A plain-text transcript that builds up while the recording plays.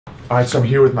All right, so I'm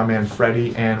here with my man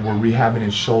Freddie, and we're rehabbing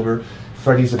his shoulder.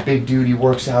 Freddie's a big dude. He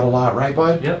works out a lot, right,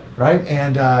 bud? Yep. Right?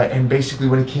 And basically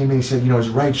when he came in, he said, you know, his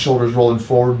right shoulder's rolling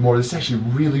forward more. This is actually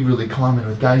really, really common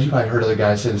with guys. You probably heard other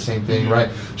guys say the same thing, right?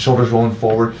 Shoulders rolling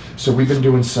forward. So we've been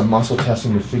doing some muscle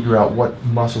testing to figure out what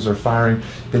muscles are firing.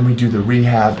 Then we do the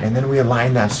rehab, and then we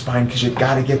align that spine because you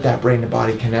got to get that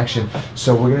brain-to-body connection.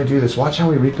 So we're going to do this. Watch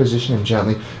how we reposition him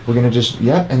gently. We're going to just,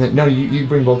 yep, and then, no, you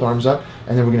bring both arms up,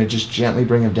 and then we're going to just gently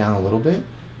bring him down a little bit.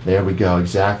 There we go,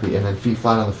 exactly. And then feet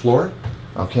flat on the floor.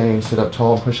 Okay, and sit up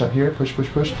tall and push up here, push, push,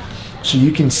 push. So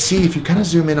you can see, if you kind of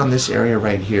zoom in on this area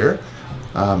right here,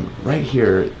 go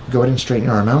ahead and straighten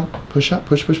your arm out, push up,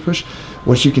 push, push, push.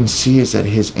 What you can see is that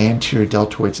his anterior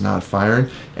deltoid's not firing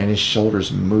and his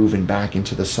shoulder's moving back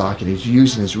into the socket. He's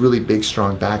using his really big,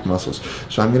 strong back muscles.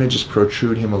 So I'm gonna just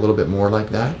protrude him a little bit more like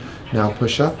that. Now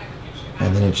push up,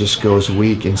 and then it just goes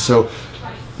weak. And so,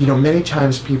 you know, many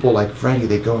times people like Freddie,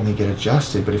 they go and they get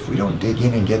adjusted, but if we don't dig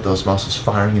in and get those muscles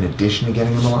firing in addition to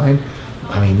getting them aligned,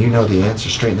 I mean, you know the answer.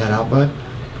 Straighten that out, bud.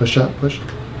 Push up, push.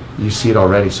 You see it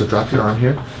already, so drop your arm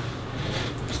here.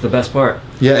 It's the best part.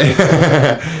 Yeah,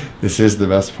 this is the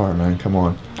best part, man. Come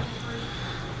on.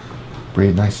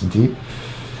 Breathe nice and deep.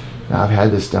 Now, I've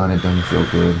had this done, it doesn't feel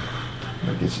good.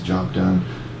 It gets the job done.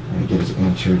 And get his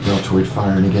anterior deltoid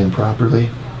firing again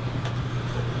properly.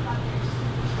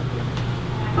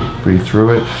 Breathe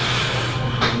through it.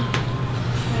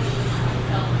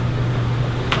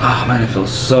 Oh man, it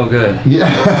feels so good.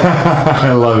 Yeah,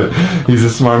 I love it. He's a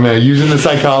smart man. Using the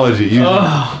psychology.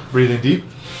 Breathe in deep.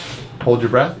 Hold your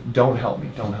breath. Don't help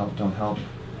me. Don't help. Don't help.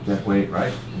 Dead weight,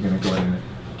 right? I'm going to go ahead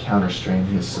and counter strain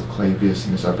his subclavius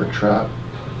and his upper trap.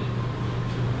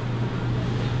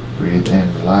 Breathe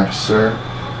in. Relax, sir.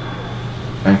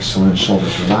 Excellent.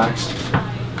 Shoulders relaxed.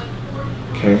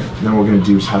 Okay. Then what we're going to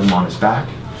do is have him on his back.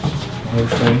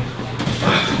 Okay.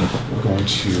 We're going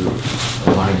to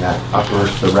align that upper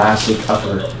thoracic,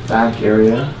 upper back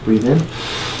area. Breathe in,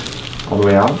 all the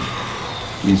way out.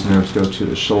 These nerves go to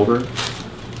the shoulder.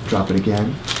 Drop it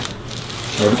again.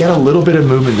 Okay, we got a little bit of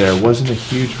movement there. It wasn't a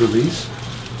huge release.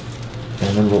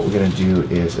 And then what we're going to do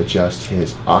is adjust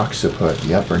his occiput,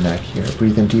 the upper neck here.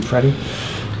 Breathe in deep, Freddie.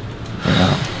 And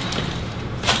out.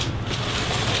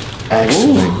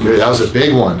 Excellent. Ooh. Good. That was a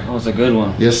big one. That was a good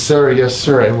one. Yes, sir. Yes,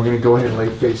 sir. And we're going to go ahead and lay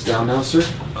face down now, sir.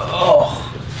 Oh.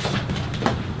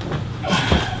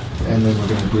 And then we're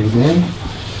going to breathe in.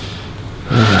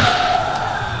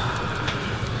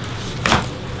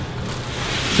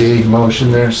 Big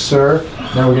motion there, sir.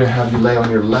 Now we're going to have you lay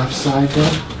on your left side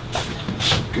then.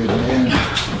 Good man.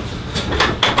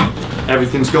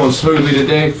 Everything's going smoothly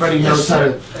today. Freddie knows how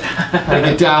to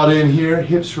get dialed in here.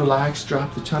 Hips relaxed.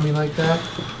 Drop the tummy like that.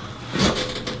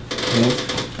 Okay.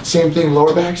 Same thing,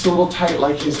 lower back's a little tight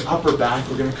like his upper back.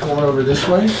 We're going to come on over this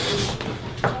way.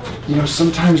 You know,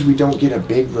 sometimes we don't get a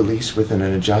big release with an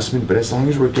adjustment, but as long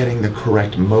as we're getting the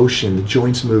correct motion, the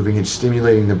joints moving and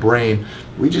stimulating the brain,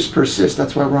 we just persist.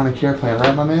 That's why we're on a care plan,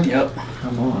 right, my man? Yep.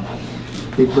 Come on.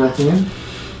 Big breath in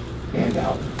and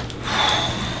out.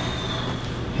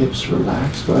 Hips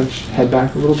relaxed, budge. Head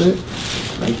back a little bit.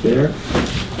 Right there.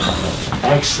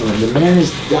 Excellent. The man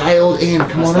is dialed in.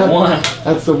 Come on up. One.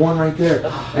 That's the one right there.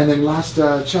 And then last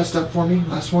chest up for me.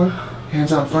 Last one.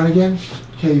 Hands out front again.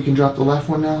 Okay, you can drop the left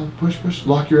one now. Push, push.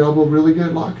 Lock your elbow really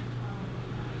good. Lock.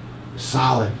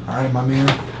 Solid. All right, my man.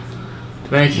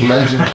 Thank you. Legend.